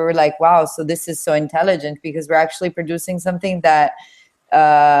 like, we were like, wow, so this is so intelligent, because we're actually producing something that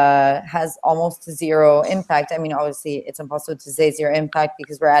has almost zero impact. I mean, obviously it's impossible to say zero impact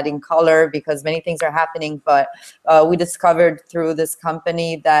because we're adding color, because many things are happening, but we discovered through this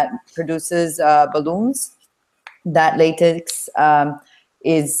company that produces balloons that latex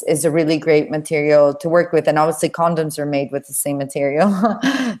is a really great material to work with. And obviously condoms are made with the same material.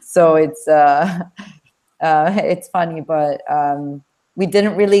 So it's funny, but we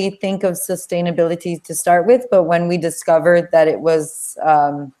didn't really think of sustainability to start with, but when we discovered that it was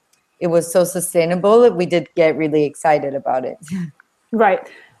so sustainable, we did get really excited about it. Right.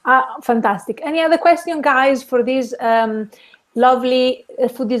 Fantastic. Any other question, guys, for these lovely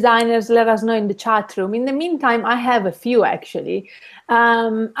food designers? Let us know in the chat room. In the meantime, I have a few, actually.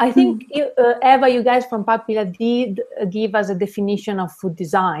 I think, Eva, you guys from Papila did give us a definition of food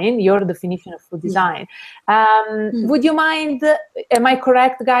design, your definition of food design. Would you mind, am I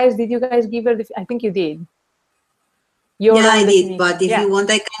correct, guys? Did you guys give her, I think you did. Yeah, I did, but if you want,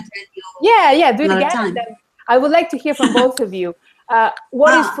 I can tell you. Yeah, do it again. I would like to hear from both of you.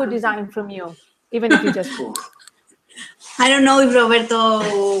 What is food design from you, even if you just do? I don't know if Roberto...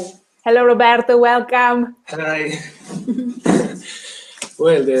 Hello, Roberto. Welcome. Hi.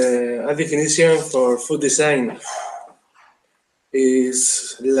 Well, a definition for food design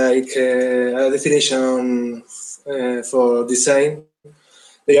is like a definition for design.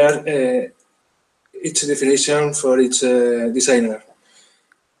 They are each definition for each designer.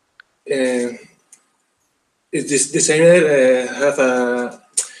 This designer have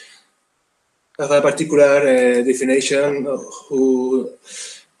a particular definition of who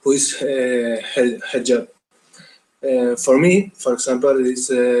is her job. For me, for example,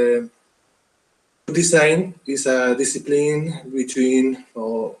 design is a discipline between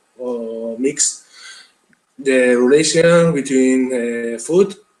or mix the relation between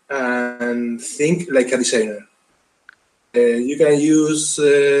food and think like a designer. You can use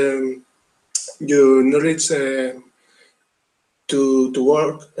your knowledge to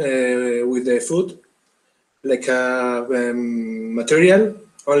work with the food like a material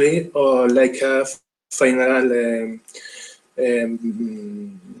only, or like a final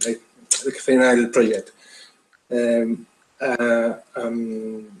like a final project. I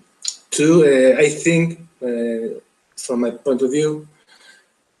think from my point of view,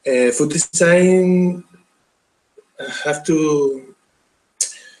 food design have to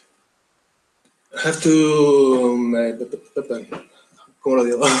 ¿cómo lo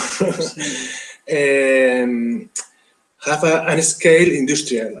digo? Have an scale an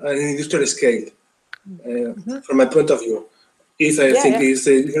industrial scale, from my point of view. If I think it's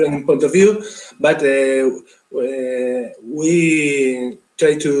a different point of view, but we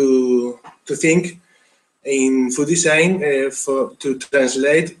try to think in food design to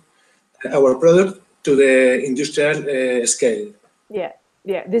translate our product to the industrial scale.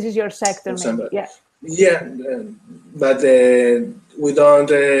 Yeah, this is your sector, maybe. But we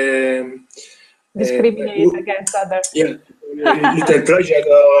don't discriminate against others. Yeah, little project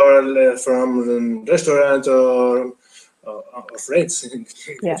or from restaurant or friends.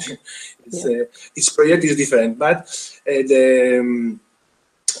 Each project is different, but the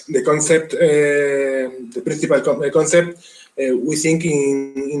concept, the principal concept, we think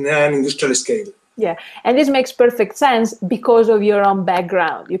in an industrial scale. Yeah, and this makes perfect sense because of your own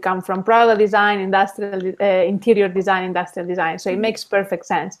background. You come from product design, industrial, interior design, industrial design. So it makes perfect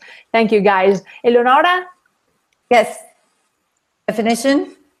sense. Thank you, guys. Eleonora? Yes.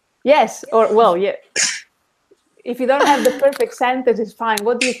 Definition? Yes, or well, yeah. If you don't have the perfect sentence, it's fine.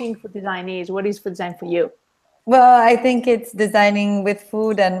 What do you think food design is? What is food design for you? Well, I think it's designing with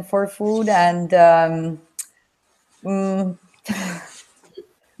food and for food, and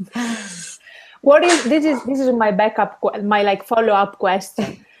what is this is my backup, my like follow-up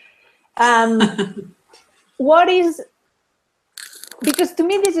question. What is, because to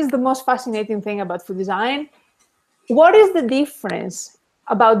me this is the most fascinating thing about food design. What is the difference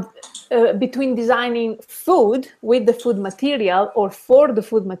about between designing food with the food material or for the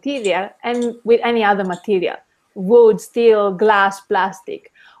food material and with any other material? Wood, steel, glass,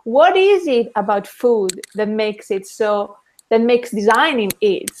 plastic. What is it about food that makes it so, that makes designing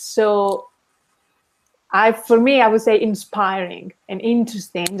it so, for me, I would say inspiring and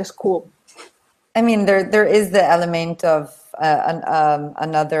interesting, just cool. I mean, there is the element of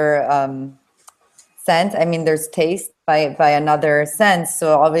another sense. I mean, there's taste by another sense.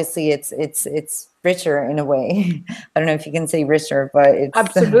 So obviously, it's richer in a way. I don't know if you can say richer, but it's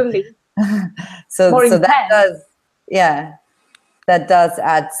absolutely. so that does, yeah, that does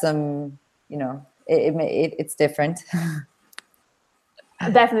add some. You know, it's different.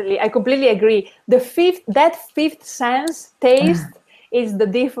 Definitely, I completely agree. That fifth sense, taste, is the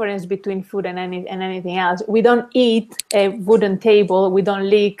difference between food and anything else. We don't eat a wooden table. We don't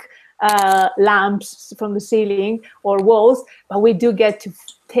lick lamps from the ceiling or walls, but we do get to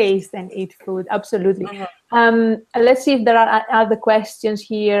taste and eat food. Absolutely. Let's see if there are other questions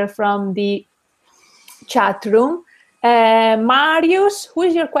here from the chat room. Marius, who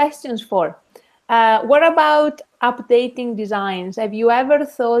is your questions for? What about updating designs? Have you ever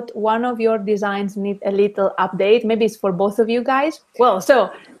thought one of your designs need a little update? Maybe it's for both of you guys. Well,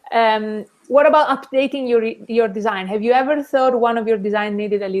 so what about updating your design? Have you ever thought one of your design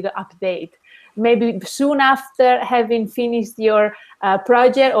needed a little update? Maybe soon after having finished your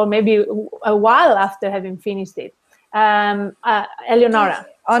project, or maybe a while after having finished it. Eleonora.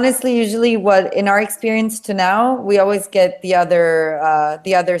 Honestly, usually what in our experience to now, we always get the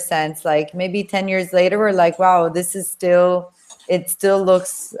other sense, like maybe 10 years later, we're like, wow, this is it still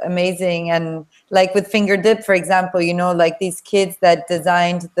looks amazing. And like with Finger Dip, for example, you know, like these kids that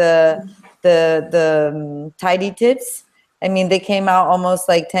designed the tidy tips. I mean, they came out almost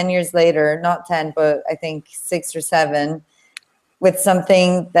like 10 years later, not 10, but I think 6 or 7, with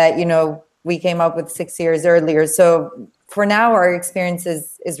something that, you know, we came up with 6 years earlier. So for now, our experience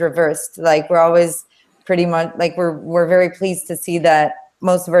is reversed. Like we're always pretty much like we're very pleased to see that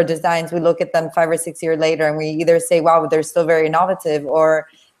most of our designs, we look at them 5 or 6 years later and we either say, wow, they're still very innovative, or,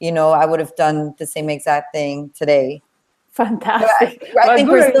 you know, I would have done the same exact thing today. Fantastic. I think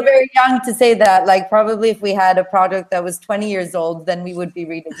we're still very young to say that. Like probably if we had a product that was 20 years old, then we would be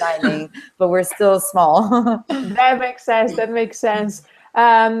redesigning, but we're still small. That makes sense. That makes sense.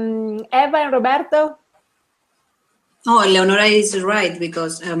 Eva and Roberto? Oh, Leonora is right,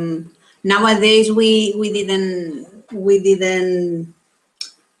 because nowadays we didn't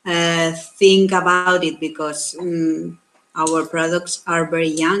think about it, because our products are very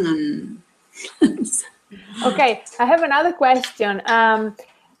young. And Okay, I have another question.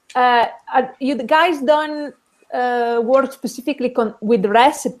 You guys don't work specifically with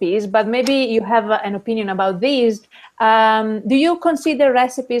recipes, but maybe you have an opinion about these. Do you consider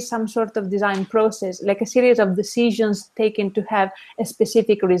recipes some sort of design process, like a series of decisions taken to have a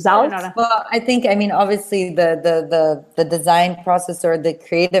specific result? Well, I think, I mean, obviously the design process or the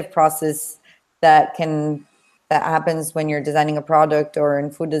creative process that happens when you're designing a product or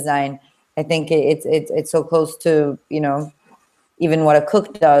in food design, I think it's so close to, you know, even what a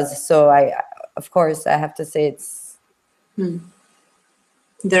cook does. So of course, I have to say it's.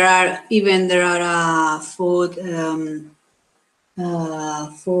 There are food.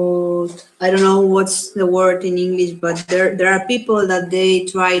 I don't know what's the word in English, but there are people that they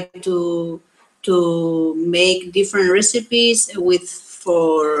try to make different recipes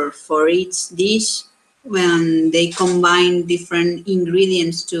for each dish, when they combine different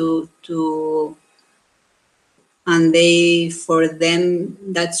ingredients and for them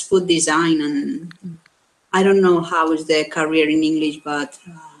that's food design. And I don't know how is the career in English, but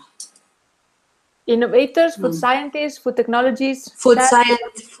innovators, food scientists, food technologies, food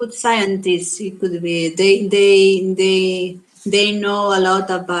scientists. It could be they know a lot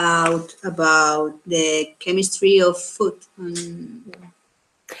about the chemistry of food.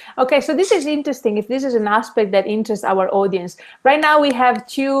 Okay, so this is interesting. If this is an aspect that interests our audience. Right now we have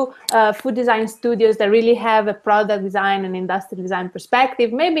 2 food design studios that really have a product design and industrial design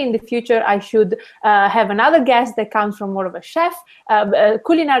perspective. Maybe in the future I should have another guest that comes from more of a chef,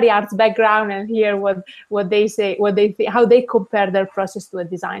 culinary arts background, and hear what they say, how they compare their process to a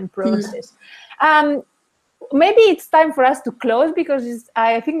design process. Maybe it's time for us to close, because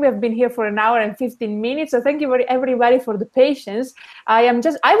I think we have been here for 1 hour and 15 minutes. So thank you everybody for the patience. I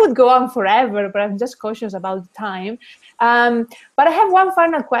would go on forever, but I'm just cautious about the time. But I have one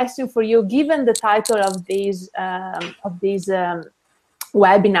final question for you, given the title of this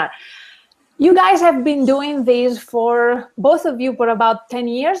webinar. You guys have been doing this for, both of you, for about 10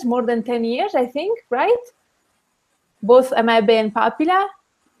 years, more than 10 years, I think, right? Both Amebe and Papila.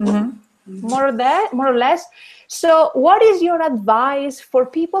 Mm-hmm. More or less. So what is your advice for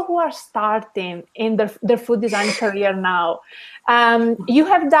people who are starting in their food design career now? You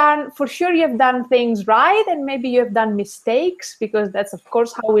have done things right, and maybe you have done mistakes, because that's of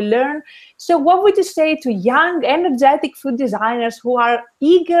course how we learn. So what would you say to young, energetic food designers who are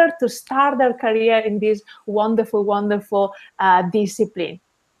eager to start their career in this wonderful, wonderful discipline?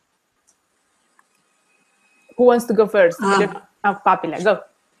 Who wants to go first? Papila, go.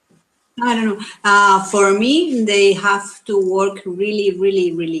 I don't know. For me, they have to work really,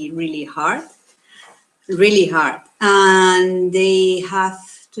 really, really, really hard, and they have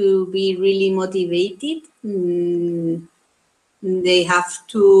to be really motivated. They have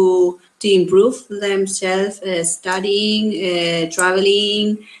to improve themselves, studying,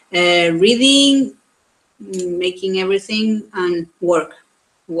 traveling, reading, making everything, and work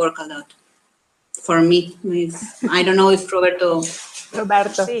a lot. For me, I don't know if Roberto.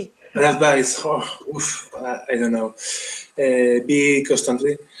 Sí. An advice, I don't know. Be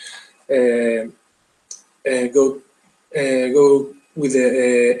constantly. Go with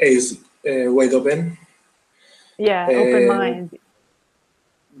the eyes wide open. Yeah, open mind.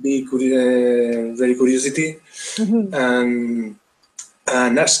 Be very curiosity, and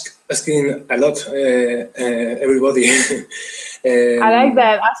asking a lot everybody. I like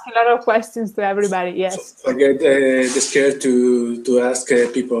that. Ask a lot of questions to everybody. Yes. Forget the scare to ask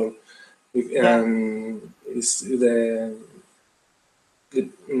people. It's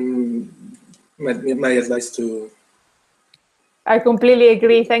my advice to. I completely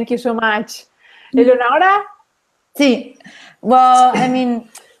agree. Thank you so much. Eleonora? Sí. Well, I mean,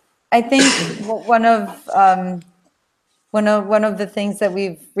 I think one of the things that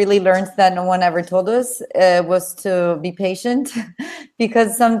we've really learned that no one ever told us was to be patient,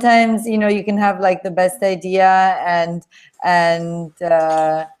 because sometimes, you know, you can have like the best idea and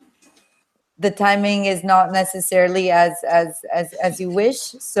the timing is not necessarily as you wish.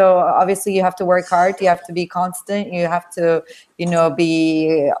 So obviously you have to work hard, you have to be constant, you have to, you know,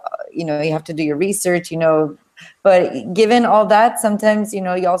 you have to do your research, you know. But given all that, sometimes, you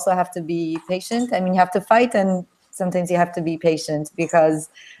know, you also have to be patient. I mean, you have to fight, and sometimes you have to be patient, because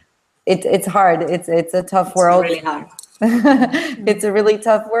it's hard. It's a tough world. It's really hard. It's a really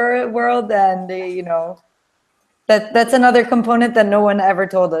tough world, and you know, that's another component that no one ever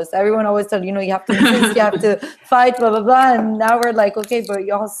told us. Everyone always told, you know, you have to insist, you have to fight, blah blah blah. And now we're like, okay, but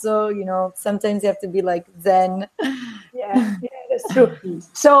you also, you know, sometimes you have to be like Zen. Yeah, that's true.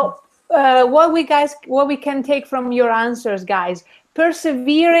 So what we can take from your answers, guys: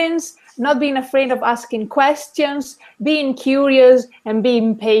 perseverance, not being afraid of asking questions, being curious, and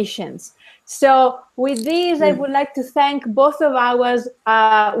being patient. So with this, I would like to thank both of our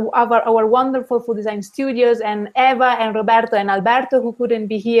wonderful food design studios, and Eva and Roberto and Alberto, who couldn't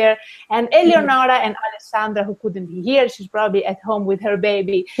be here, and Eleonora and Alessandra, who couldn't be here. She's probably at home with her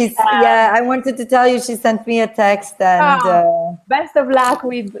baby. Yeah, I wanted to tell you, she sent me a text, and best of luck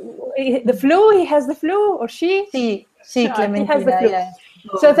with the flu. He has the flu, or she? She Clementina, has the flu. yeah.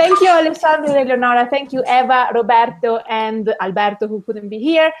 So thank you, Alessandro and Eleonora. Thank you, Eva, Roberto, and Alberto, who couldn't be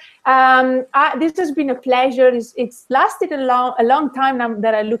here. This has been a pleasure. It's lasted a long time now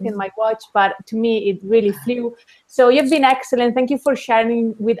that I look at my watch, but to me, it really flew. So you've been excellent. Thank you for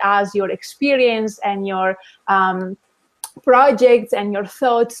sharing with us your experience and your projects and your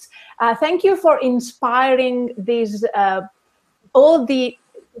thoughts. Thank you for inspiring these all the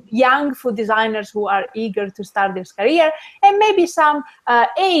young food designers who are eager to start their career, and maybe some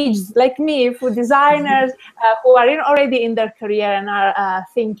aged like me food designers who are already in their career and are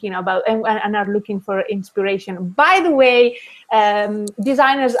thinking about and are looking for inspiration. By the way,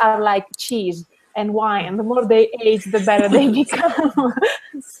 designers are like cheese and wine. The more they age, the better they become.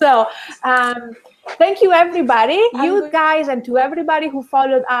 So thank you, everybody, you guys, and to everybody who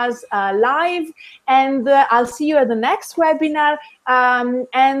followed us live. And I'll see you at the next webinar.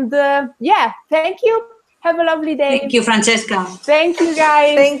 Yeah, thank you. Have a lovely day. Thank you, Francesca. Thank you,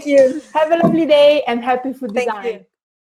 guys. Thank you. Have a lovely day and happy food design.